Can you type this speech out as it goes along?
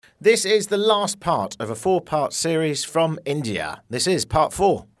This is the last part of a 4-part series from India. This is part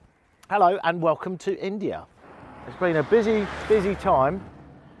 4. Hello and welcome to India. It's been a busy time.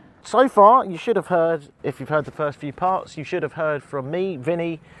 So far, you should have heard, if you've heard the first few parts, you should have heard from me,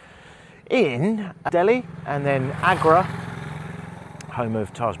 Vinny, in Delhi, and then Agra, home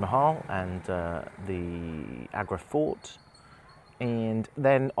of Taj Mahal and the Agra Fort, and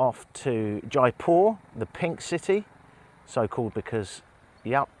then off to Jaipur, the Pink City, so called because,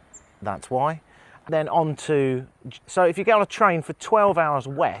 yep, that's why. Then on to, so if you get on a train for 12 hours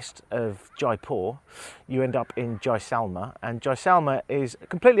west of Jaipur, you end up in Jaisalmer, and Jaisalmer is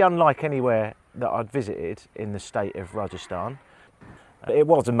completely unlike anywhere that I'd visited in the state of Rajasthan. It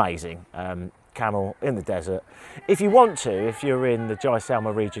was amazing. Camel in the desert. If you want to, if you're in the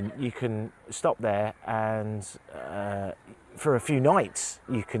Jaisalmer region, you can stop there and for a few nights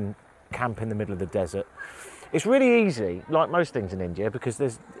you can camp in the middle of the desert. It's really easy, like most things in India, because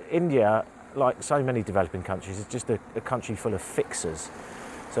India, like so many developing countries, is just a country full of fixers.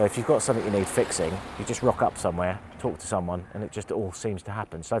 So if you've got something you need fixing, you just rock up somewhere, talk to someone, and it just all seems to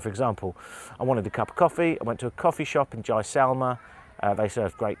happen. So for example, I wanted a cup of coffee. I went to a coffee shop in Jaisalmer. They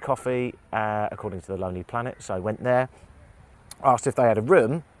served great coffee, according to the Lonely Planet, so I went there, asked if they had a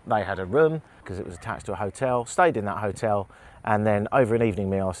room. They had a room, because it was attached to a hotel, stayed in that hotel, and then over an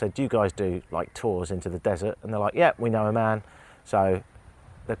evening meal I said, do you guys do like tours into the desert? And they're like, yeah, we know a man, so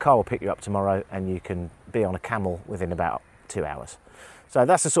the car will pick you up tomorrow and you can be on a camel within about 2 hours. So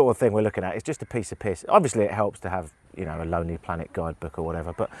that's the sort of thing we're looking at. It's just a piece of piss. Obviously it helps to have, you know, a Lonely Planet guidebook or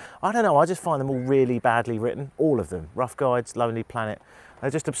whatever, but I don't know, I just find them all really badly written, all of them. Rough Guides, Lonely Planet,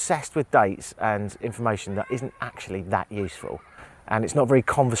 they're just obsessed with dates and information that isn't actually that useful. And it's not very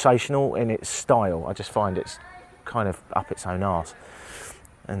conversational in its style. I just find it's kind of up its own arse.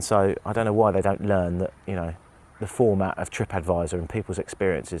 And so I don't know why they don't learn that, you know, the format of TripAdvisor and people's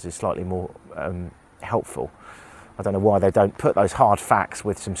experiences is slightly more helpful. I don't know why they don't put those hard facts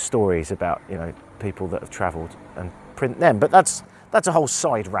with some stories about, you know, people that have travelled and print them. But that's a whole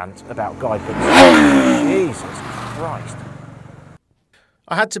side rant about guidebooks. Jesus Christ.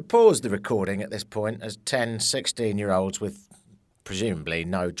 I had to pause the recording at this point as 10, 16-year-olds with presumably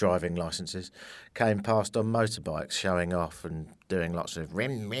no driving licences came past on motorbikes showing off and doing lots of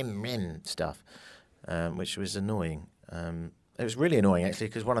rim stuff, which was annoying. It was really annoying actually,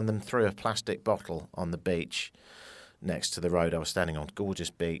 because one of them threw a plastic bottle on the beach next to the road I was standing on. Gorgeous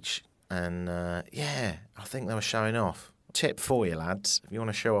beach, and yeah, I think they were showing off. Tip for you lads, if you want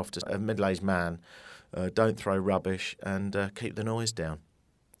to show off to a middle-aged man, don't throw rubbish and keep the noise down.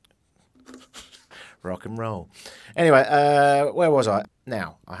 Rock and roll. Anyway, where was I?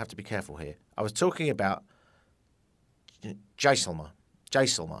 Now, I have to be careful here. I was talking about Jaisalmer,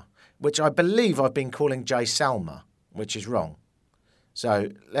 which I believe I've been calling Jaisalmer, which is wrong. So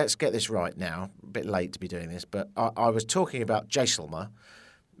let's get this right now. A bit late to be doing this, but I was talking about Jaisalmer,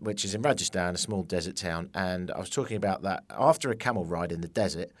 which is in Rajasthan, a small desert town, and I was talking about that after a camel ride in the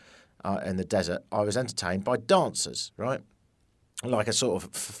desert. I was entertained by dancers, right? Like a sort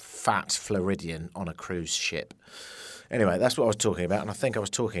of fat Floridian on a cruise ship. Anyway, that's what I was talking about, and I think I was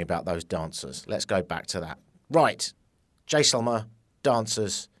talking about those dancers. Let's go back to that. Right, Jaisalmer,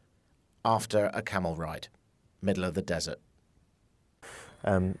 dancers, after a camel ride, middle of the desert.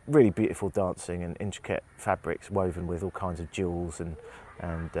 Really beautiful dancing and intricate fabrics woven with all kinds of jewels and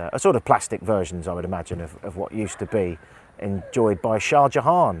a sort of plastic versions, I would imagine, of what used to be enjoyed by Shah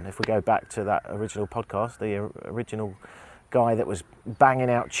Jahan. If we go back to that original podcast, the original guy that was banging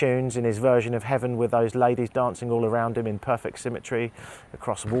out tunes in his version of heaven with those ladies dancing all around him in perfect symmetry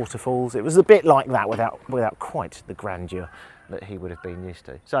across waterfalls. It was a bit like that without quite the grandeur that he would have been used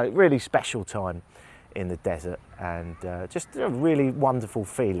to. So really special time in the desert, and just a really wonderful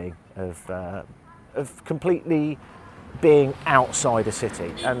feeling of completely being outside a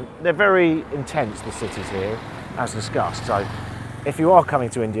city. And they're very intense, the cities here, as discussed. So if you are coming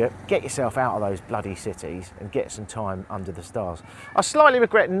to India, get yourself out of those bloody cities and get some time under the stars. I slightly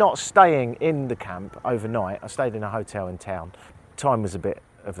regret not staying in the camp overnight. I stayed in a hotel in town. Time was a bit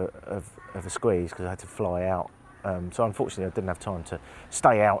of a squeeze because I had to fly out. So unfortunately I didn't have time to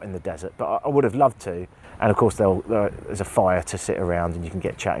stay out in the desert, but I would have loved to. And of course there's a fire to sit around and you can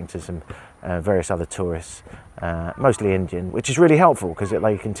get chatting to some various other tourists, mostly Indian, which is really helpful because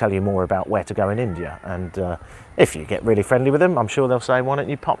they can tell you more about where to go in India. And if you get really friendly with them, I'm sure they'll say, why don't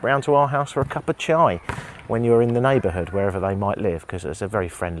you pop round to our house for a cup of chai when you're in the neighbourhood, wherever they might live, because it's a very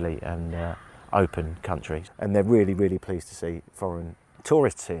friendly and open country. And they're really, really pleased to see foreign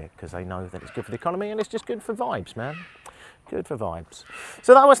tourists here because they know that it's good for the economy and it's just good for vibes, man. Good for vibes.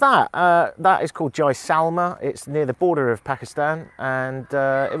 So that was that. That is called Jaisalmer. It's near the border of Pakistan, and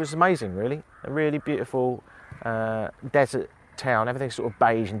it was amazing, really. A really beautiful desert town. Everything's sort of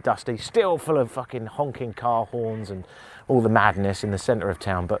beige and dusty, still full of fucking honking car horns and all the madness in the centre of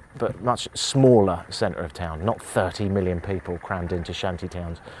town, but much smaller centre of town. Not 30 million people crammed into shanty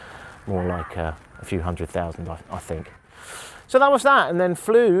towns, more like a few 100,000, I think. So that was that, and then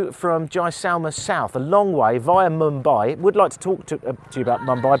flew from Jaisalmer south a long way via Mumbai. Would like to talk to you about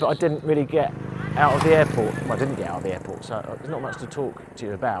Mumbai, but I didn't really get out of the airport. Well, I didn't get out of the airport, so there's not much to talk to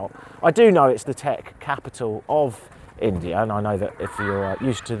you about. I do know it's the tech capital of India, and I know that if you're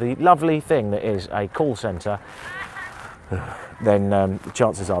used to the lovely thing that is a call centre, then the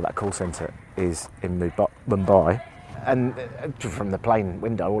chances are that call centre is in Mumbai. And from the plane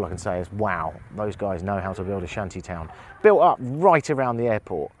window, all I can say is, wow, those guys know how to build a shanty town. Built up right around the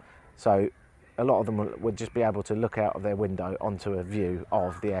airport. So a lot of them would just be able to look out of their window onto a view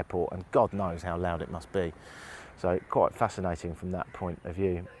of the airport, and God knows how loud it must be. So quite fascinating from that point of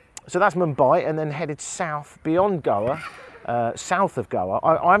view. So that's Mumbai, and then headed south beyond Goa, south of Goa.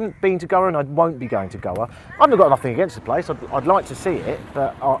 I haven't been to Goa, and I won't be going to Goa. I've got nothing against the place. I'd like to see it,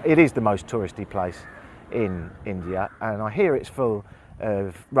 but it is the most touristy place in India, and I hear it's full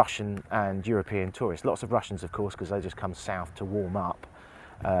of Russian and European tourists. Lots of Russians, of course, because they just come south to warm up,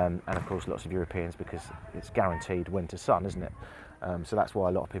 and of course lots of Europeans because it's guaranteed winter sun, isn't it? So that's why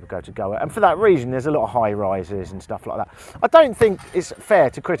a lot of people go to Goa, and for that reason there's a lot of high rises and stuff like that. I don't think it's fair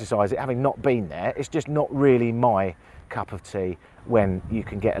to criticise it having not been there. It's just not really my cup of tea when you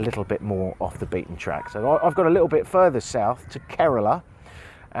can get a little bit more off the beaten track. So I've got a little bit further south to Kerala.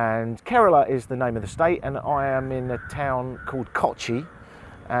 And Kerala is the name of the state, and I am in a town called Kochi,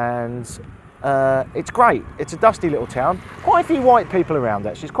 and it's great. It's a dusty little town. Quite a few white people around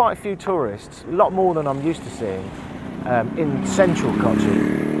actually. There's quite a few tourists, a lot more than I'm used to seeing in central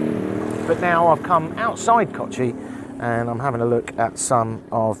Kochi. But now I've come outside Kochi, and I'm having a look at some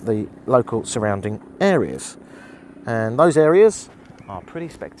of the local surrounding areas. And those areas are pretty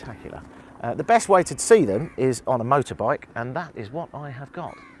spectacular. The best way to see them is on a motorbike, and that is what I have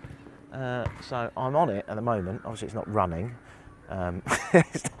got. So I'm on it at the moment. Obviously it's not running.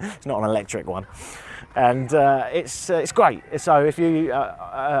 It's not an electric one. And it's great. So if you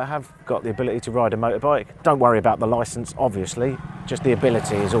have got the ability to ride a motorbike, don't worry about the licence, obviously. Just the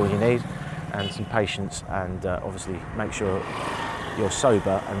ability is all you need, and some patience, and obviously make sure you're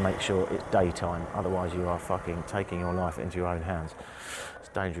sober and make sure it's daytime. Otherwise you are fucking taking your life into your own hands.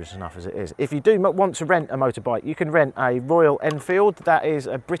 Dangerous enough as it is. If you do want to rent a motorbike, you can rent a Royal Enfield. That is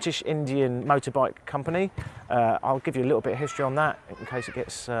a British Indian motorbike company. I'll give you a little bit of history on that in case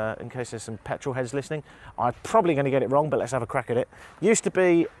there's some petrol heads listening. I'm probably going to get it wrong, but let's have a crack at it. Used to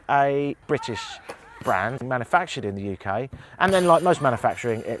be a British brand manufactured in the UK, and then like most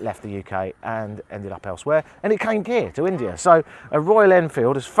manufacturing, it left the UK and ended up elsewhere, and it came here to India. So a Royal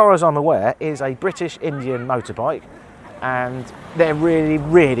Enfield, as far as I'm aware, is a British Indian motorbike. And they're really,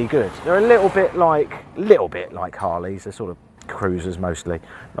 really good. They're a little bit like Harleys. They're sort of cruisers mostly.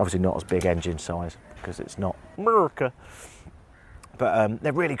 Obviously not as big engine size because it's not America. But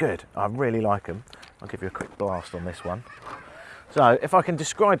they're really good. I really like them. I'll give you a quick blast on this one. So if I can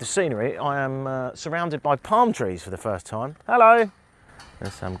describe the scenery, I am surrounded by palm trees for the first time. Hello.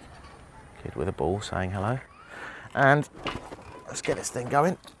 There's some kid with a ball saying hello. And let's get this thing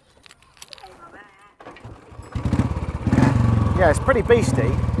going. Yeah, it's pretty beasty.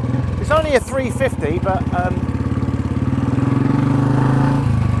 It's only a 350, but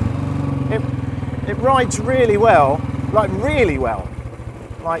it rides really well, like really well.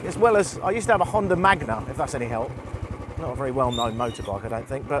 Like as well as, I used to have a Honda Magna, if that's any help. Not a very well-known motorbike, I don't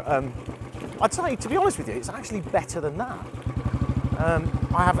think, but I'd say, to be honest with you, it's actually better than that.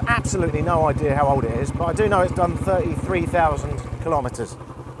 I have absolutely no idea how old it is, but I do know it's done 33,000 kilometres.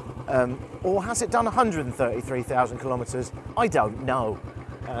 Or has it done 133,000 kilometres? I don't know.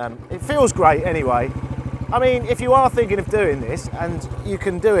 It feels great anyway. I mean, if you are thinking of doing this, and you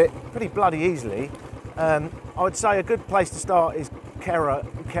can do it pretty bloody easily, I would say a good place to start is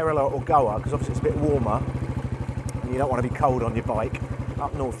Kerala or Goa, because obviously it's a bit warmer, and you don't want to be cold on your bike.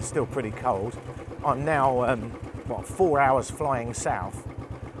 Up north it's still pretty cold. I'm now, 4 hours flying south,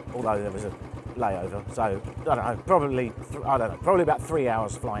 although there was a layover, so I don't know, probably about 3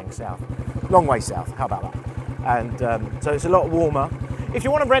 hours flying south. Long way south, how about that? And so it's a lot warmer. If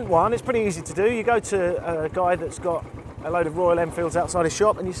you want to rent one, it's pretty easy to do. You go to a guy that's got a load of Royal Enfields outside his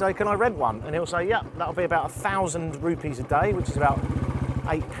shop and you say, can I rent one? And he'll say, yeah, that'll be about 1,000 rupees a day, which is about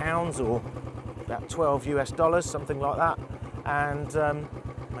 £8 or about $12 US, something like that. And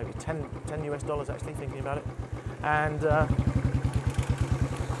maybe 10 US dollars actually, thinking about it. and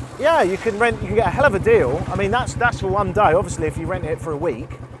yeah, you can get a hell of a deal. I mean, that's for one day. Obviously, if you rent it for a week,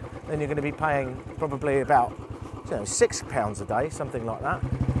 then you're going to be paying probably about £6 a day, something like that.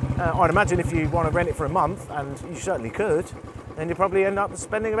 I'd imagine if you want to rent it for a month, and you certainly could, then you probably end up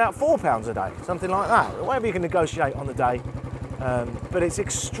spending about £4 a day, something like that. Whatever you can negotiate on the day, but it's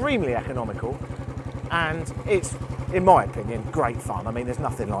extremely economical, and it's, in my opinion, great fun. I mean, there's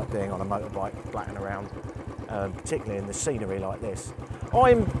nothing like being on a motorbike, blatting around, particularly in the scenery like this.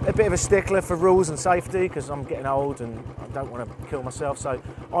 I'm a bit of a stickler for rules and safety because I'm getting old and I don't want to kill myself, so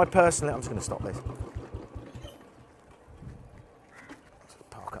I'm just going to stop this.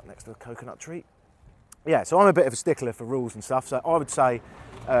 Park up next to a coconut tree. Yeah, so I'm a bit of a stickler for rules and stuff, so I would say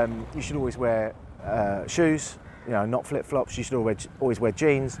you should always wear shoes, not flip-flops. You should always wear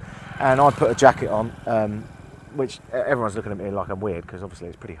jeans, and I put a jacket on, which everyone's looking at me like I'm weird because obviously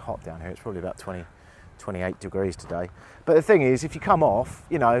it's pretty hot down here. It's probably about 28 degrees today. But the thing is, if you come off,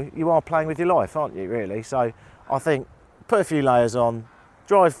 you are playing with your life, aren't you, really? So I think put a few layers on,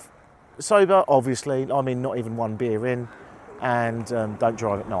 drive sober, obviously, I mean not even one beer in, and don't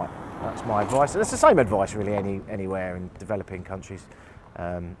drive at night. That's my advice. And it's the same advice really anywhere in developing countries.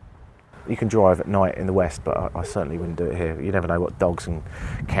 You can drive at night in the West, but I certainly wouldn't do it here. You never know what dogs and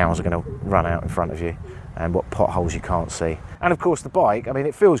cows are going to run out in front of you and what potholes you can't see. And of course the bike, I mean,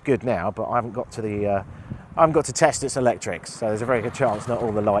 it feels good now, but I haven't got to test its electrics, so there's a very good chance not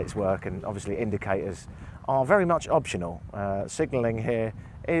all the lights work, and obviously indicators are very much optional. Signalling here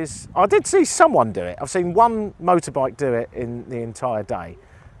is, I did see someone do it. I've seen one motorbike do it in the entire day,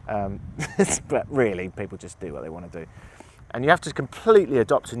 but really people just do what they want to do. And you have to completely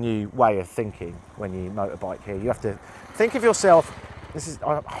adopt a new way of thinking when you motorbike here. You have to think of yourself,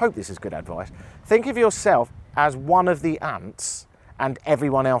 I hope this is good advice, think of yourself as one of the ants and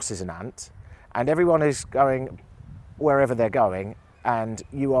everyone else is an ant and everyone is going wherever they're going and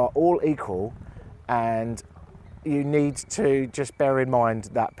you are all equal, and you need to just bear in mind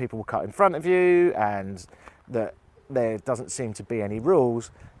that people will cut in front of you and that there doesn't seem to be any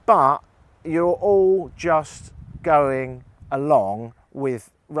rules, but you're all just going along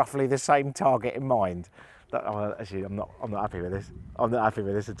with roughly the same target in mind. Actually, I'm not happy with this. I'm not happy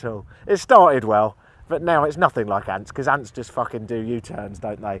with this at all. It started well, but now it's nothing like ants, because ants just fucking do U-turns,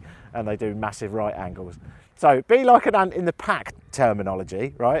 don't they? And they do massive right angles. So be like an ant in the pack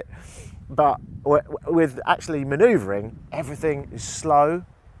terminology, right? But with actually manoeuvring, everything is slow,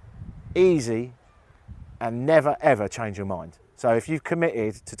 easy, and never ever change your mind. So if you've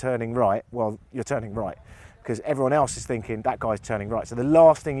committed to turning right, well, you're turning right, because everyone else is thinking that guy's turning right. So the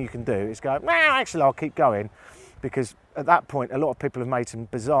last thing you can do is go, nah, actually I'll keep going, because at that point a lot of people have made some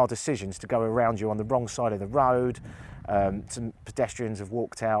bizarre decisions to go around you on the wrong side of the road. Some pedestrians have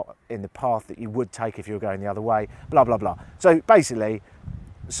walked out in the path that you would take if you were going the other way, blah, blah, blah. So basically,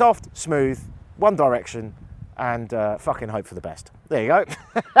 soft, smooth, one direction, and fucking hope for the best. There you go.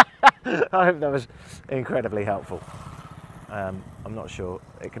 I hope that was incredibly helpful. I'm not sure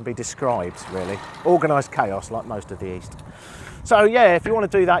it can be described, really. Organised chaos, like most of the East. So yeah, if you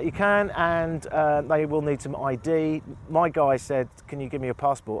want to do that, you can, and they will need some ID. My guy said, can you give me your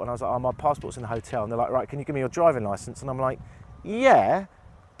passport? And I was like, oh, my passport's in the hotel. And they're like, right, can you give me your driving licence? And I'm like, yeah,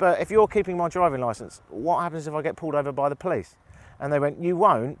 but if you're keeping my driving licence, what happens if I get pulled over by the police? And they went, you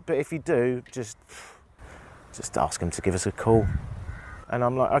won't, but if you do, just ask them to give us a call. And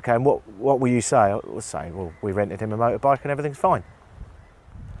I'm like, okay, and what will you say? I'll say, well, we rented him a motorbike and everything's fine.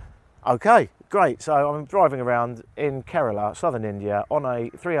 Okay, great. So I'm driving around in Kerala, southern India, on a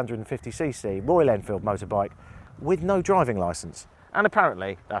 350cc Royal Enfield motorbike with no driving licence. And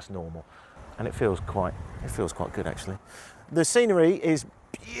apparently that's normal. And it feels quite good, actually. The scenery is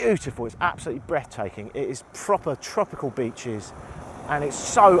beautiful. It's absolutely breathtaking. It is proper tropical beaches, and it's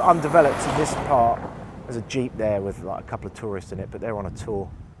so undeveloped in this part. There's a Jeep there with like a couple of tourists in it, but they're on a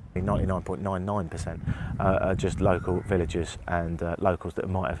tour. 99.99% are just local villagers and locals that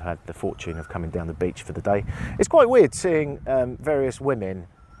might have had the fortune of coming down the beach for the day. It's quite weird seeing various women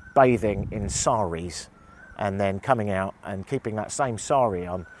bathing in saris and then coming out and keeping that same sari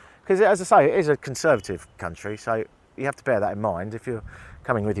on. Because, as I say, it is a conservative country, so you have to bear that in mind. If you're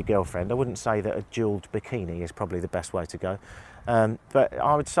coming with your girlfriend, I wouldn't say that a jewelled bikini is probably the best way to go. But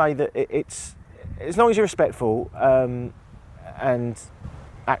I would say that it's, as long as you're respectful and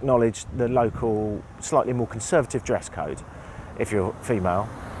acknowledge the local, slightly more conservative dress code, if you're female,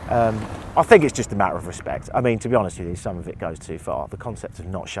 I think it's just a matter of respect. I mean, to be honest with you, some of it goes too far. The concept of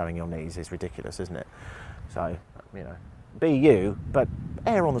not showing your knees is ridiculous, isn't it? So, you know, be you, but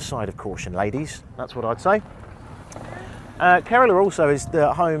err on the side of caution, ladies. That's what I'd say. Kerala also is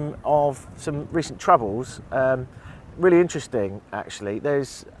the home of some recent troubles. Really interesting, actually.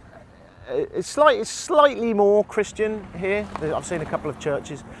 It's slightly more Christian here. I've seen a couple of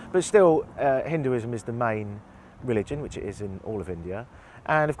churches, but still Hinduism is the main religion, which it is in all of India.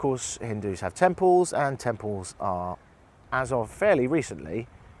 And of course, Hindus have temples, and temples are, as of fairly recently,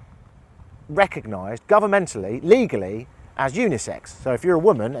 recognised governmentally, legally, as unisex. So if you're a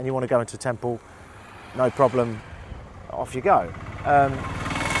woman and you want to go into a temple, no problem, off you go.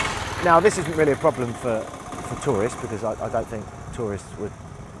 Now, this isn't really a problem for tourists, because I don't think tourists would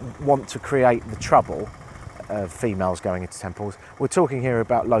want to create the trouble of females going into temples. We're talking here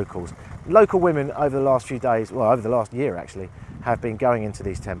about locals. Local women over the last few days, well, over the last year actually, have been going into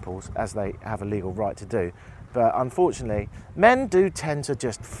these temples as they have a legal right to do. But unfortunately, men do tend to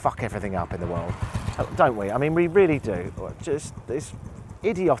just fuck everything up in the world, don't we? I mean, we really do. Just this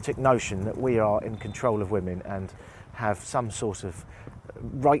idiotic notion that we are in control of women and have some sort of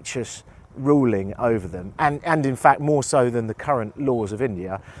righteous ruling over them, and in fact more so than the current laws of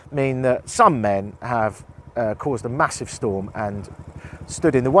India, mean that some men have caused a massive storm and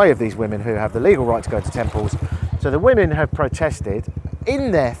stood in the way of these women who have the legal right to go to temples. So the women have protested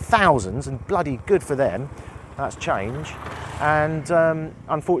in their thousands, and bloody good for them. That's change. And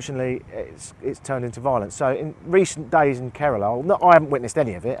unfortunately it's turned into violence. So in recent days in Kerala, I haven't witnessed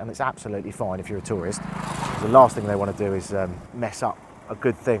any of it, and it's absolutely fine if you're a tourist. The last thing they want to do is mess up a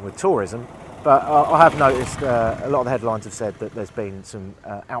good thing with tourism. But I have noticed a lot of the headlines have said that there's been some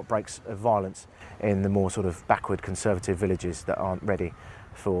outbreaks of violence in the more sort of backward conservative villages that aren't ready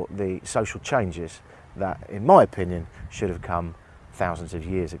for the social changes that, in my opinion, should have come thousands of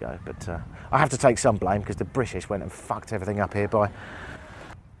years ago. But I have to take some blame, because the British went and fucked everything up here by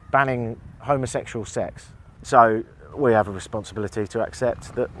banning homosexual sex. So we have a responsibility to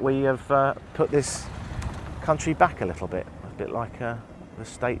accept that we have put this country back a little bit like the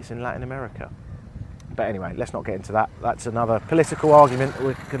states in Latin America. But anyway, let's not get into that. That's another political argument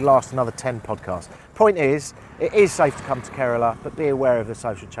that could last another 10 podcasts. Point is, it is safe to come to Kerala, but be aware of the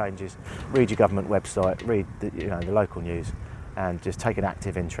social changes. Read your government website, read the local news, and just take an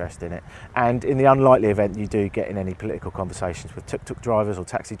active interest in it. And in the unlikely event you do get in any political conversations with tuk-tuk drivers or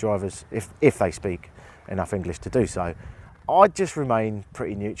taxi drivers, if they speak enough English to do so, I'd just remain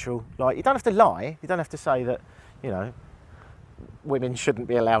pretty neutral. Like, you don't have to lie, you don't have to say that, women shouldn't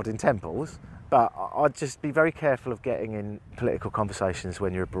be allowed in temples, but I'd just be very careful of getting in political conversations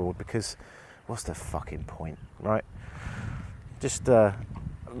when you're abroad, because what's the fucking point, right? Just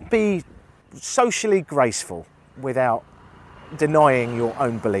be socially graceful without denying your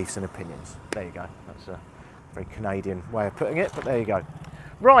own beliefs and opinions. There you go. That's a very Canadian way of putting it, but there you go.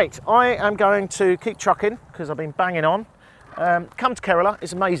 Right, I am going to keep trucking because I've been banging on. Come to Kerala,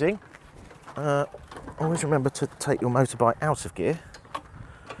 it's amazing. Always remember to take your motorbike out of gear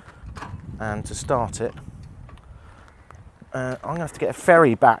and to start it. I'm going to have to get a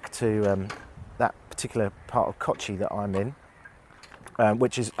ferry back to that particular part of Kochi that I'm in,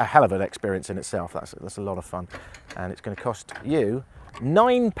 which is a hell of an experience in itself. That's a lot of fun, and it's going to cost you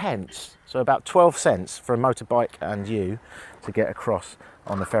 9 pence, so about 12 cents for a motorbike and you to get across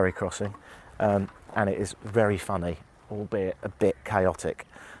on the ferry crossing, and it is very funny, albeit a bit chaotic,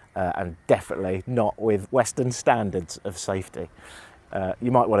 and definitely not with Western standards of safety.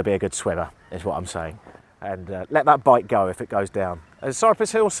 You might want to be a good swimmer, is what I'm saying, and let that bike go if it goes down. As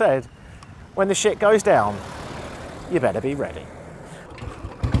Cypress Hill said, when the shit goes down, you better be ready.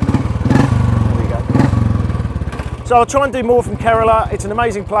 So I'll try and do more from Kerala. It's an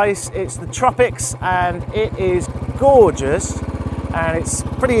amazing place. It's the tropics and it is gorgeous, and it's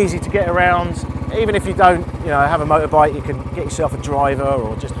pretty easy to get around. Even if you don't, have a motorbike, you can get yourself a driver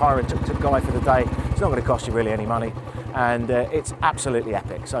or just hire a tuk-tuk guy for the day. It's not going to cost you really any money, and it's absolutely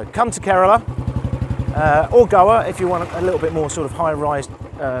epic. So come to Kerala or Goa if you want a little bit more sort of high-rise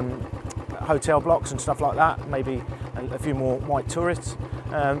hotel blocks and stuff like that. Maybe a few more white tourists.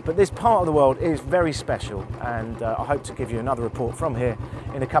 But this part of the world is very special, and I hope to give you another report from here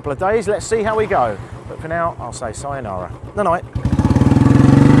in a couple of days. Let's see how we go. But for now, I'll say sayonara. Good night.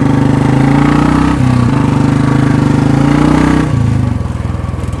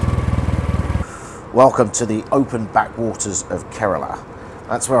 Welcome to the open backwaters of Kerala.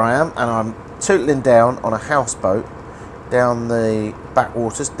 That's where I am, and I'm tootling down on a houseboat down the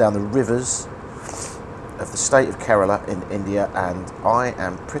backwaters, down the rivers of the state of Kerala in India, and I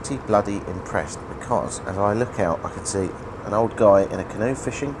am pretty bloody impressed because as I look out I can see an old guy in a canoe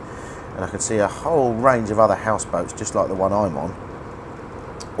fishing, and I can see a whole range of other houseboats just like the one I'm on,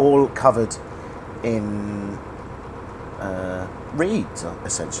 all covered in reeds,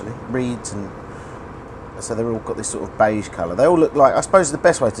 essentially reeds and So they're all got this sort of beige colour. They all look like, I suppose the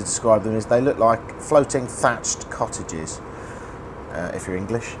best way to describe them is they look like floating thatched cottages, if you're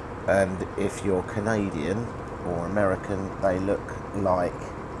English. And if you're Canadian or American, they look like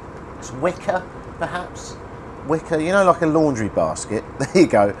wicker, perhaps. Wicker, you know, like a laundry basket. There you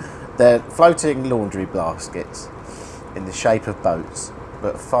go. They're floating laundry baskets in the shape of boats,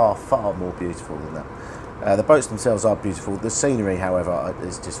 but far, far more beautiful than that. The boats themselves are beautiful. The scenery, however,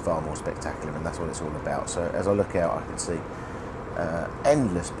 is just far more spectacular, and that's what it's all about. So as I look out, I can see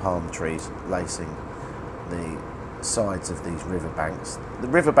endless palm trees lacing the sides of these riverbanks. The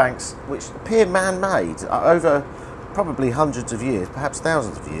riverbanks, which appear man-made over probably hundreds of years, perhaps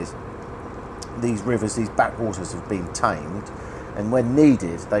thousands of years, these rivers, these backwaters have been tamed, and when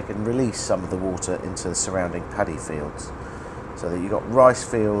needed, they can release some of the water into the surrounding paddy fields. So that you've got rice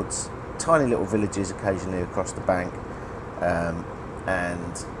fields, tiny little villages occasionally across the bank,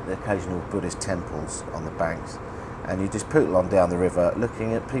 and the occasional Buddhist temples on the banks. And you just poodle on down the river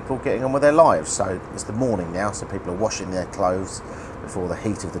looking at people getting on with their lives. So it's the morning now, so people are washing their clothes before the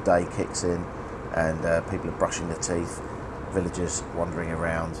heat of the day kicks in, and people are brushing their teeth, villagers wandering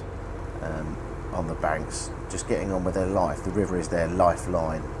around on the banks, just getting on with their life. The river is their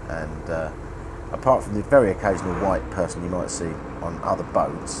lifeline, and apart from the very occasional white person you might see on other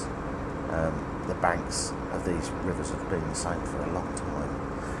boats, the banks of these rivers have been the same for a long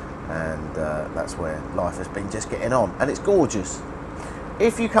time, and that's where life has been just getting on, and it's gorgeous.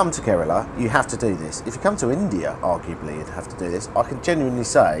 If you come to Kerala, you have to do this. If you come to India, arguably you'd have to do this. I can genuinely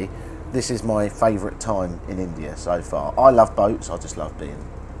say this is my favourite time in India so far. I love boats, I just love being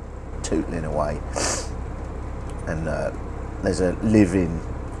tootling away, and there's a live-in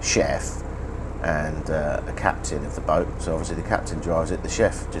chef and a captain of the boat. So obviously the captain drives it, the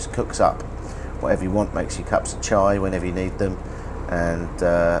chef just cooks up whatever you want, makes you cups of chai whenever you need them, and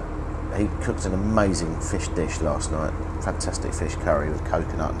he cooked an amazing fish dish last night, fantastic fish curry with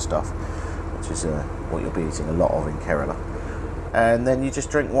coconut and stuff, which is what you'll be eating a lot of in Kerala. And then you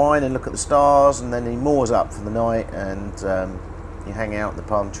just drink wine and look at the stars, and then he moors up for the night, and you hang out in the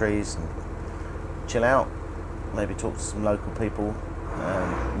palm trees and chill out, maybe talk to some local people.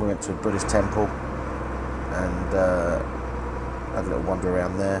 We went to a Buddhist temple and had a little wander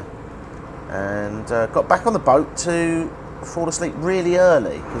around there, and got back on the boat to fall asleep really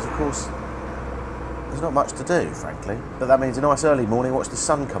early, because of course there's not much to do, frankly, but that means a nice early morning, watch the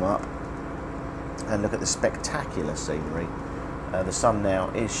sun come up and look at the spectacular scenery. The sun now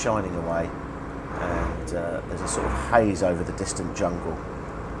is shining away, and there's a sort of haze over the distant jungle,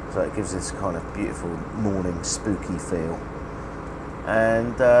 so it gives this kind of beautiful morning spooky feel.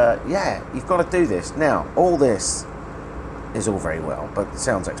 And yeah, you've got to do this. Now, all this is all very well, but it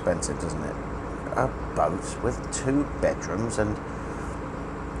sounds expensive, doesn't it? A boat with 2 bedrooms and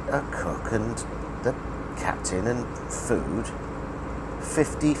a cook and the captain and food,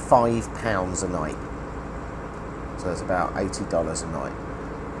 £55 a night. So it's about $80 a night.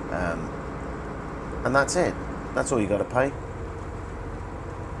 And that's it. That's all you got to pay.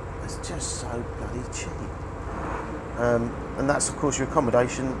 It's just so bloody cheap. And that's of course your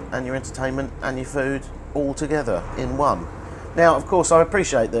accommodation and your entertainment and your food all together in one. Now, of course, I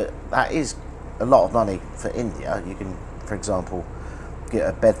appreciate that that is a lot of money for India. You can, for example, get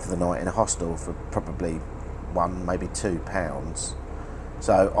a bed for the night in a hostel for probably £1, maybe £2.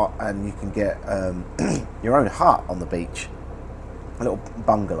 So, and you can get your own hut on the beach, a little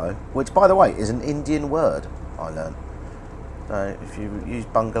bungalow, which, by the way, is an Indian word, I learned. So if you use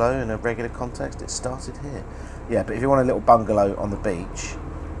bungalow in a regular context, it started here. Yeah, but if you want a little bungalow on the beach,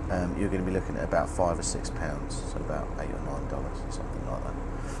 you're going to be looking at about £5 or £6, so about $8 or $9, something like that.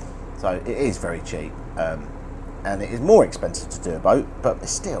 So it is very cheap, and it is more expensive to do a boat, but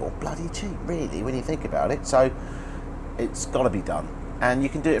it's still bloody cheap, really, when you think about it. So it's got to be done, and you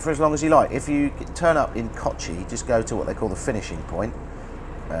can do it for as long as you like. If you turn up in Kochi, just go to what they call the finishing point,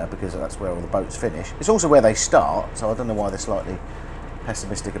 because that's where all the boats finish. It's also where they start, so I don't know why they're slightly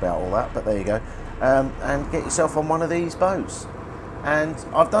pessimistic about all that, but there you go. And get yourself on one of these boats. And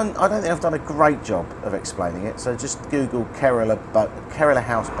I don't think I've done a great job of explaining it, so just Google Kerala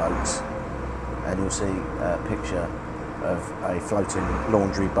houseboats, and you'll see a picture of a floating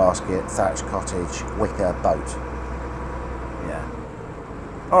laundry basket, thatched cottage, wicker boat.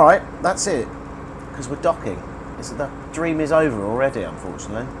 Yeah. All right, that's it, because we're docking. The dream is over already,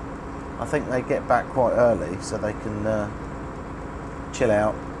 unfortunately. I think they get back quite early, so they can chill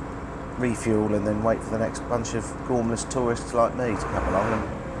out, refuel, and then wait for the next bunch of gormless tourists like me to come along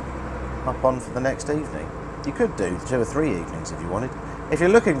and hop on for the next evening. You could do 2 or 3 evenings if you wanted. If you're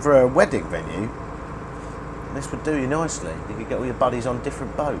looking for a wedding venue, this would do you nicely. You could get all your buddies on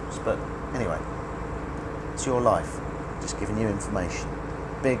different boats, but anyway, It's your life. Just giving you information.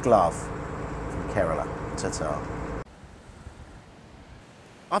 Big love from Kerala. Ta-ta.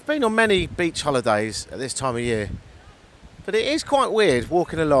 I've been on many beach holidays at this time of year, but it is quite weird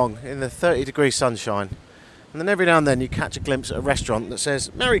walking along in the 30-degree sunshine, and then every now and then you catch a glimpse at a restaurant that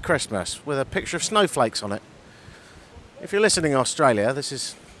says Merry Christmas with a picture of snowflakes on it. If you're listening in Australia, this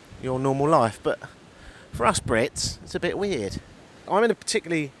is your normal life, but for us Brits, it's a bit weird. I'm in a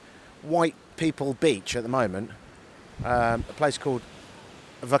particularly white people beach at the moment, a place called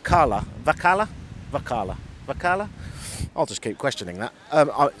Vakala. I'll just keep questioning that.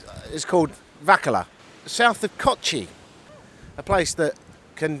 It's called Vakala, south of Kochi, a place that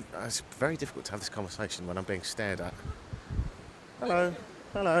can... It's very difficult to have this conversation when I'm being stared at.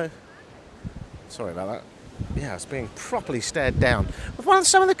 Hello. Sorry about that. Yeah, it's being properly stared down. But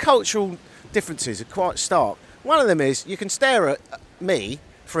some of the cultural differences are quite stark. One of them is you can stare at me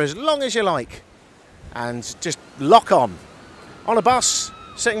for as long as you like and just lock on. On a bus,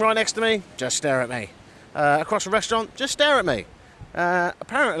 sitting right next to me, just stare at me. Across a restaurant, just stare at me.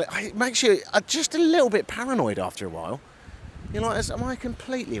 Apparently, it makes you just a little bit paranoid after a while. You're like, am I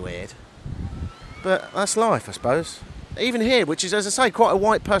completely weird? But that's life, I suppose. Even here, which is, as I say, quite a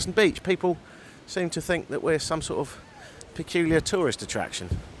white person beach, people seem to think that we're some sort of peculiar tourist attraction.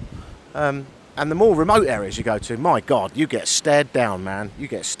 And the more remote areas you go to, my God, you get stared down, man. You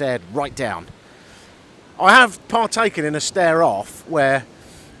get stared right down. I have partaken in a stare off where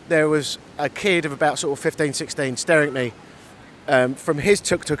there was a kid of about sort of 15, 16 staring at me from his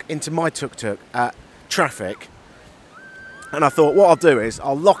tuk-tuk into my tuk-tuk at traffic. And I thought, what I'll do is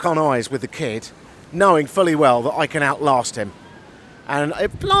I'll lock on eyes with the kid, knowing fully well that I can outlast him. And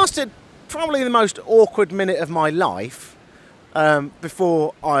it lasted probably the most awkward minute of my life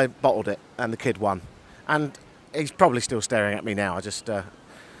before I bottled it and the kid won. And he's probably still staring at me now. I just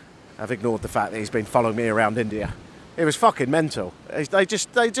have ignored the fact that he's been following me around India. It was fucking mental. They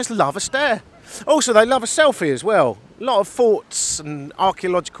just love a stare. Also, they love a selfie as well. A lot of forts and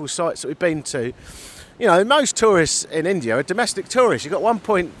archaeological sites that we've been to. You know, most tourists in India are domestic tourists. You've got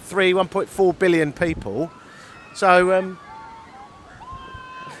 1.3, 1.4 billion people. So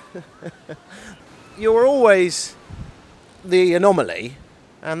you're always the anomaly,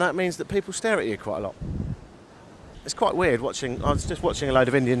 and that means that people stare at you quite a lot. It's quite weird watching. I was just watching a load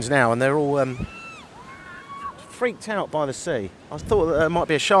of Indians now, and they're all freaked out by the sea. I thought that there might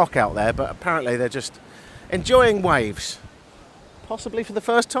be a shark out there, but apparently they're just enjoying waves. Possibly for the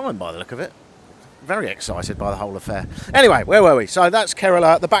first time by the look of it. Very excited by the whole affair. Anyway, where were we? So that's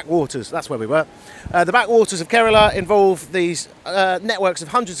Kerala, the backwaters. That's where we were. The backwaters of Kerala involve these networks of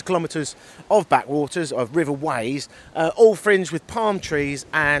hundreds of kilometres of backwaters, of riverways, all fringed with palm trees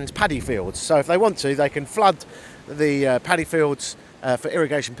and paddy fields. So if they want to, they can flood the paddy fields for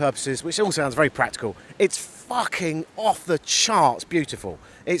irrigation purposes, which all sounds very practical. It's fucking off the charts beautiful.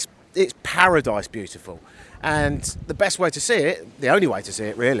 It's paradise beautiful. And the best way to see it, the only way to see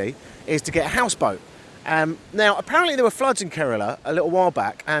it really, is to get a houseboat. Now, apparently there were floods in Kerala a little while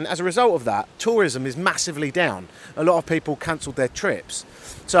back, and as a result of that, tourism is massively down. A lot of people cancelled their trips.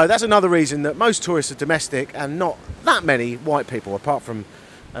 So that's another reason that most tourists are domestic and not that many white people, apart from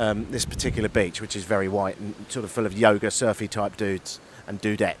this particular beach, which is very white and sort of full of yoga, surfy type dudes and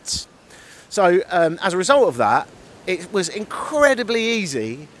dudettes. So as a result of that, it was incredibly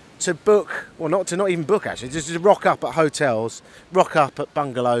easy to book, well not even book actually, just to rock up at hotels, rock up at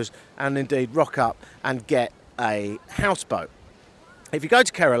bungalows, and indeed rock up and get a houseboat. If you go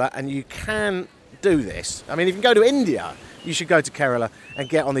to Kerala, and you can do this, I mean if you go to India, you should go to Kerala and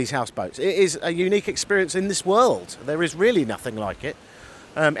get on these houseboats. It is a unique experience in this world. There is really nothing like it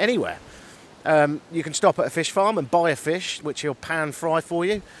anywhere. You can stop at a fish farm and buy a fish, which he'll pan fry for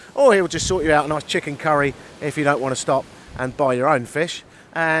you, or he'll just sort you out a nice chicken curry if you don't want to stop and buy your own fish.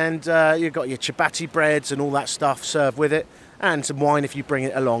 And you've got your chapati breads and all that stuff served with it, and some wine if you bring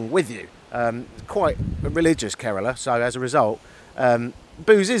it along with you. Quite religious Kerala, so as a result,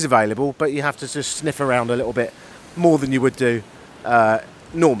 booze is available, but you have to just sniff around a little bit more than you would do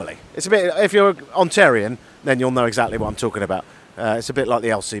normally. It's a bit, if you're Ontarian, then you'll know exactly what I'm talking about. It's a bit like the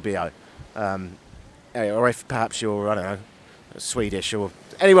LCBO. Or if perhaps you're, I don't know, Swedish or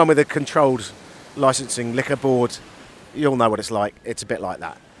anyone with a controlled licensing liquor board, you'll know what it's like. It's a bit like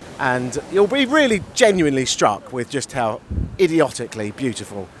that. And you'll be really genuinely struck with just how idiotically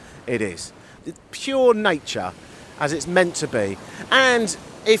beautiful it is. It's pure nature as it's meant to be. And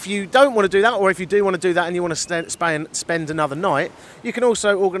if you don't want to do that, or if you do want to do that and you want to spend another night, you can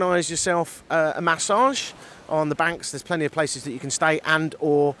also organise yourself a massage on the banks. There's plenty of places that you can stay and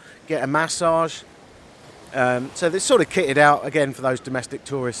or get a massage. So they're sort of kitted out again for those domestic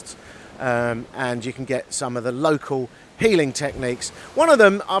tourists. and you can get some of the local healing techniques. One of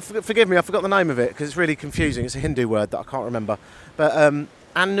them, forgive me, I forgot the name of it because it's really confusing. It's a Hindu word that I can't remember. But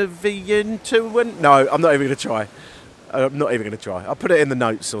Anuviyantuvan? No, I'm not even going to try. I'll put it in the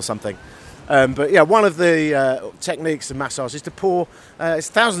notes or something. But yeah, one of the techniques of massage is to pour, it's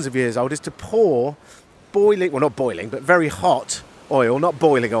thousands of years old, is to pour boiling, well not boiling, but very hot oil, not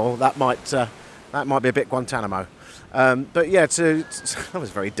boiling oil, that might be a bit Guantanamo. But yeah, that was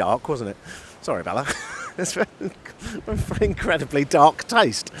very dark, wasn't it? Sorry, Bella. It's an incredibly dark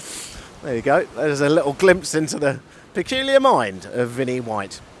taste. There you go. There's a little glimpse into the peculiar mind of Vinnie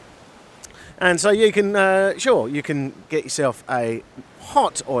White. And so you can, you can get yourself a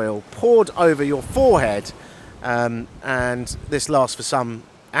hot oil poured over your forehead, and this lasts for some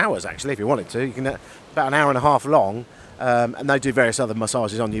hours actually if you wanted to. You can about an hour and a half long, and they do various other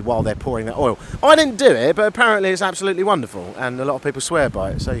massages on you while they're pouring that oil. I didn't do it, but apparently it's absolutely wonderful, and a lot of people swear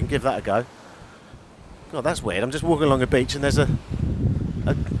by it, so you can give that a go. God, that's weird. I'm just walking along a beach and there's a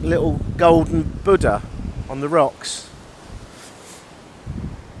little golden Buddha on the rocks.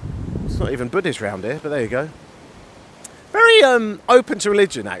 It's not even Buddhist round here, but there you go. Very open to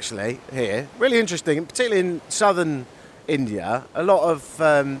religion, actually, here. Really interesting, particularly in southern India. A lot of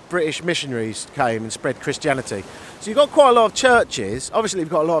British missionaries came and spread Christianity. So you've got quite a lot of churches. Obviously, you've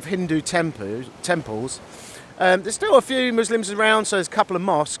got a lot of Hindu temples. There's still a few Muslims around, so there's a couple of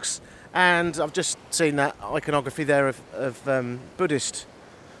mosques. And I've just seen that iconography there of Buddhist,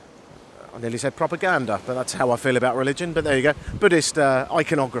 I nearly said propaganda, but that's how I feel about religion. But there you go, Buddhist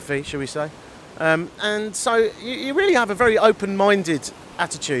iconography, shall we say. And so you really have a very open-minded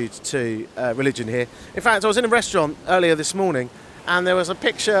attitude to religion here. In fact, I was in a restaurant earlier this morning and there was a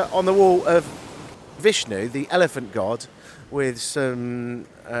picture on the wall of Vishnu, the elephant god, with some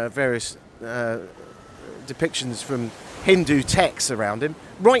various depictions from Hindu texts around him.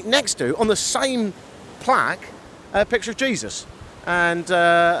 Right next to, on the same plaque, a picture of Jesus. And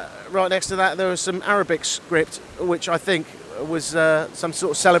right next to that there was some Arabic script, which I think was some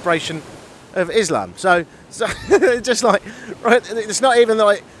sort of celebration of Islam. So just like, right, it's not even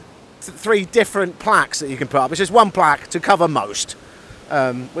like three different plaques that you can put up. It's just one plaque to cover most,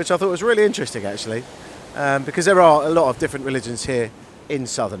 which I thought was really interesting actually, because there are a lot of different religions here in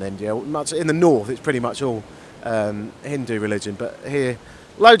southern India. Much in the north, it's pretty much all Hindu religion, but here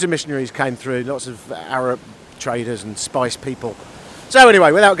loads of missionaries came through, lots of Arab traders and spice people. So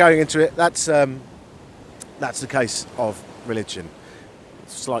anyway, without going into it, that's the case of religion.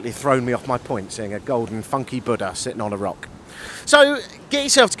 It's slightly thrown me off my point, seeing a golden funky Buddha sitting on a rock. So get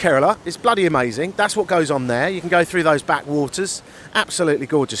yourself to Kerala. It's bloody amazing. That's what goes on there. You can go through those backwaters. Absolutely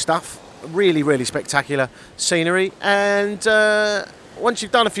gorgeous stuff. Really, really spectacular scenery. And once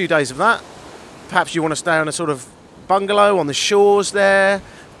you've done a few days of that, perhaps you want to stay on a sort of bungalow on the shores there.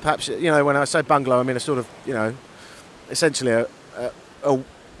 Perhaps, when I say bungalow, I mean a sort of, essentially a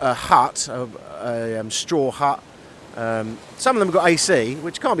hut, a straw hut. Some of them have got AC,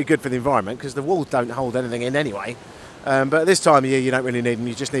 which can't be good for the environment because the walls don't hold anything in anyway. But at this time of year, you don't really need them.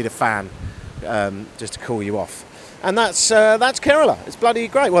 You just need a fan just to cool you off. And that's Kerala. It's bloody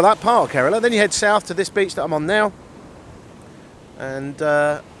great. Well, that part of Kerala. Then you head south to this beach that I'm on now. And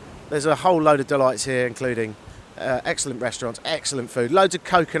there's a whole load of delights here, including excellent restaurants, excellent food, loads of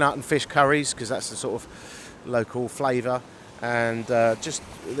coconut and fish curries, because that's the sort of local flavour, and just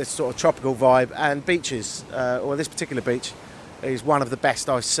this sort of tropical vibe, and beaches. This particular beach is one of the best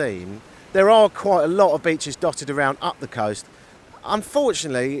I've seen. There are quite a lot of beaches dotted around up the coast.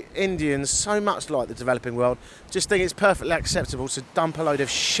 Unfortunately, Indians, so much like the developing world, just think it's perfectly acceptable to dump a load of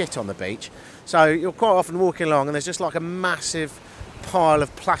shit on the beach. So you're quite often walking along and there's just like a massive pile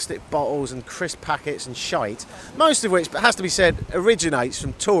of plastic bottles and crisp packets and shite, most of which, it has to be said, originates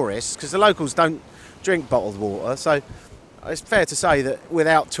from tourists, because the locals don't drink bottled water. So it's fair to say that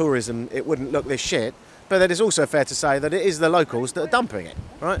without tourism it wouldn't look this shit, but then it's also fair to say that it is the locals that are dumping it,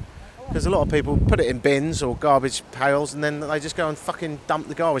 right? Because a lot of people put it in bins or garbage pails and then they just go and fucking dump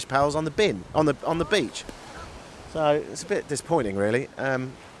the garbage pails on the bin, on the beach. So it's a bit disappointing, really.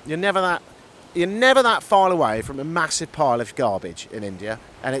 You're never that far away from a massive pile of garbage in India,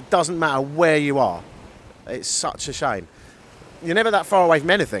 and it doesn't matter where you are. It's such a shame. You're never that far away from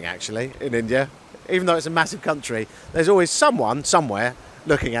anything, actually, in India. Even though it's a massive country, there's always someone, somewhere,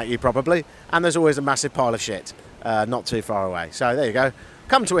 looking at you probably, and there's always a massive pile of shit not too far away. So there you go.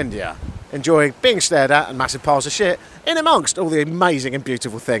 Come to India. Enjoy being stared at and massive piles of shit in amongst all the amazing and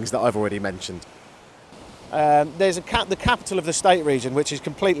beautiful things that I've already mentioned. There's the capital of the state region, which is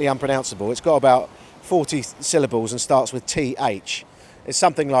completely unpronounceable. It's got about 40 syllables and starts with TH. It's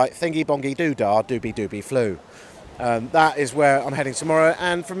something like thingy bongy doodah doobie doobie flu. That is where I'm heading tomorrow,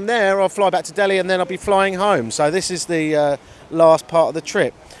 and from there I'll fly back to Delhi, and then I'll be flying home. So this is the last part of the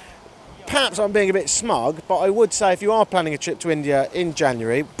trip. Perhaps I'm being a bit smug, but I would say if you are planning a trip to India in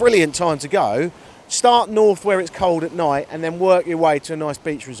January, brilliant time to go. Start north where it's cold at night, and then work your way to a nice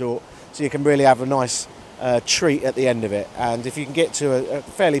beach resort so you can really have a nice treat at the end of it. And if you can get to a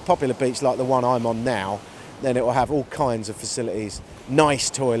fairly popular beach like the one I'm on now, then it will have all kinds of facilities, nice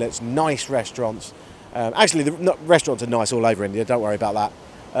toilets, nice restaurants. Actually, the restaurants are nice all over India, don't worry about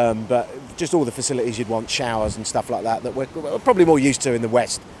that. But just all the facilities you'd want, showers and stuff like that we're probably more used to in the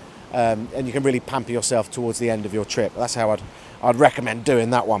West. And you can really pamper yourself towards the end of your trip. That's how I'd recommend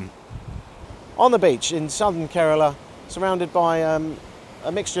doing that one. On the beach in southern Kerala, surrounded by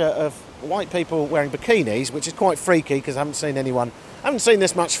a mixture of white people wearing bikinis, which is quite freaky because I haven't seen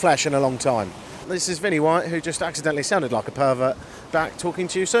this much flesh in a long time. This is Vinnie White, who just accidentally sounded like a pervert, back talking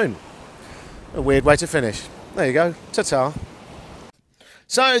to you soon. A weird way to finish. There you go. Ta-ta.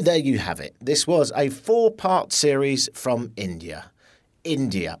 So there you have it. This was a 4-part series from India.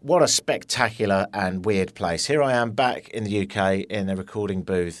 India. What a spectacular and weird place. Here I am back in the UK in a recording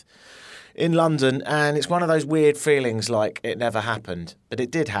booth in London, and it's one of those weird feelings like it never happened. But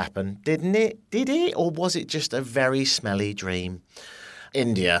it did happen, didn't it? Did it? Or was it just a very smelly dream?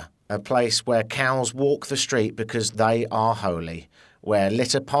 India, a place where cows walk the street because they are holy, where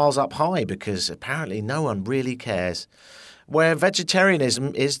litter piles up high because apparently no one really cares, where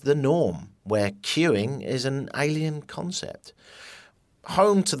vegetarianism is the norm, where queuing is an alien concept.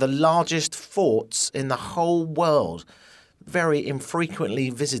 Home to the largest forts in the whole world, very infrequently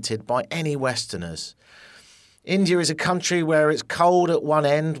visited by any Westerners. India is a country where it's cold at one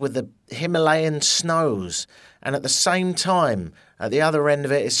end with the Himalayan snows, and at the same time, at the other end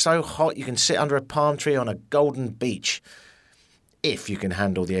of it, it's so hot you can sit under a palm tree on a golden beach. If you can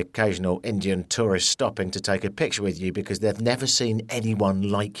handle the occasional Indian tourist stopping to take a picture with you because they've never seen anyone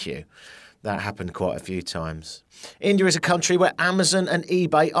like you. That happened quite a few times. India is a country where Amazon and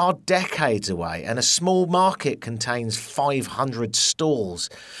eBay are decades away, and a small market contains 500 stalls.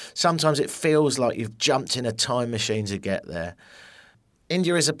 Sometimes it feels like you've jumped in a time machine to get there.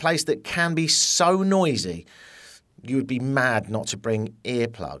 India is a place that can be so noisy, you would be mad not to bring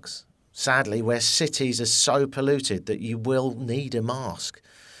earplugs. Sadly, where cities are so polluted that you will need a mask.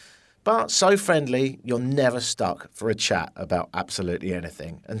 But so friendly, you're never stuck for a chat about absolutely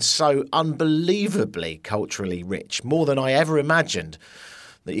anything. And so unbelievably culturally rich, more than I ever imagined,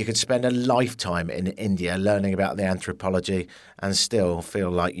 that you could spend a lifetime in India learning about the anthropology and still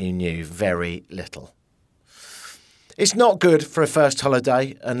feel like you knew very little. It's not good for a first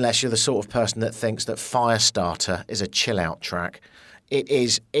holiday unless you're the sort of person that thinks that Firestarter is a chill-out track. It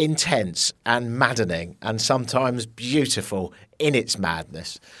is intense and maddening and sometimes beautiful in its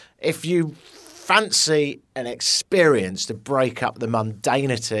madness. If you fancy an experience to break up the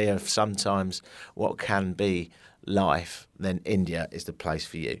mundanity of sometimes what can be life, then India is the place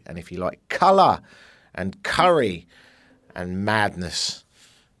for you. And if you like colour and curry and madness,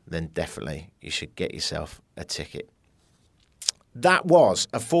 then definitely you should get yourself a ticket. That was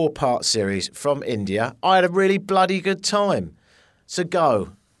a 4-part series from India. I had a really bloody good time. So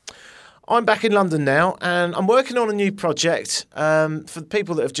go. I'm back in London now, and I'm working on a new project. For the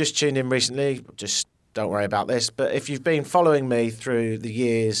people that have just tuned in recently, just don't worry about this. But if you've been following me through the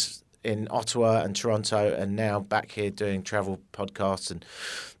years in Ottawa and Toronto, and now back here doing travel podcasts and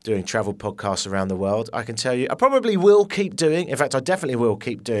doing travel podcasts around the world, I can tell you I probably will keep doing, in fact, I definitely will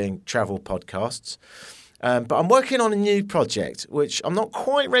keep doing travel podcasts. But I'm working on a new project, which I'm not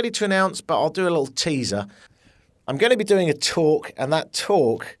quite ready to announce, but I'll do a little teaser. I'm going to be doing a talk, and that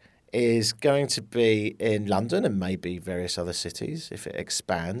talk is going to be in London and maybe various other cities if it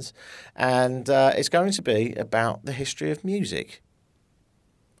expands. And it's going to be about the history of music.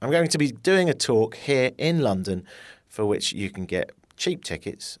 I'm going to be doing a talk here in London for which you can get cheap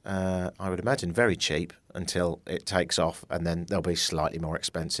tickets. I would imagine very cheap until it takes off, and then they'll be slightly more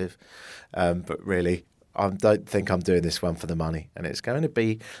expensive. But really, I don't think I'm doing this one for the money. And it's going to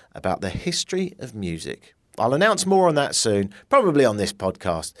be about the history of music. I'll announce more on that soon, probably on this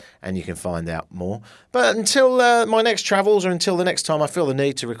podcast, and you can find out more. But until my next travels, or until the next time I feel the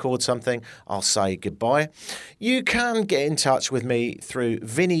need to record something, I'll say goodbye. You can get in touch with me through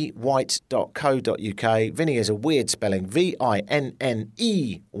vinniewhite.co.uk. Vinnie is a weird spelling,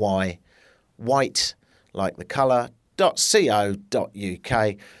 Vinney, white, like the colour,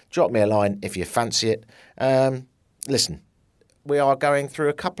 .co.uk. Drop me a line if you fancy it. Listen, we are going through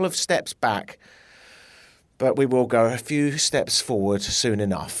a couple of steps back, but we will go a few steps forward soon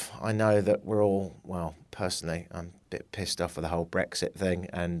enough. I know that we're all, well, personally, I'm a bit pissed off with the whole Brexit thing,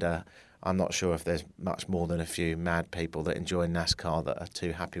 and I'm not sure if there's much more than a few mad people that enjoy NASCAR that are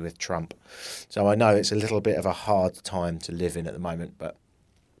too happy with Trump. So I know it's a little bit of a hard time to live in at the moment, but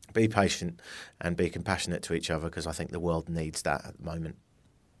be patient and be compassionate to each other, because I think the world needs that at the moment.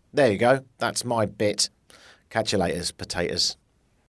 There you go. That's my bit. Catch you later, potatoes.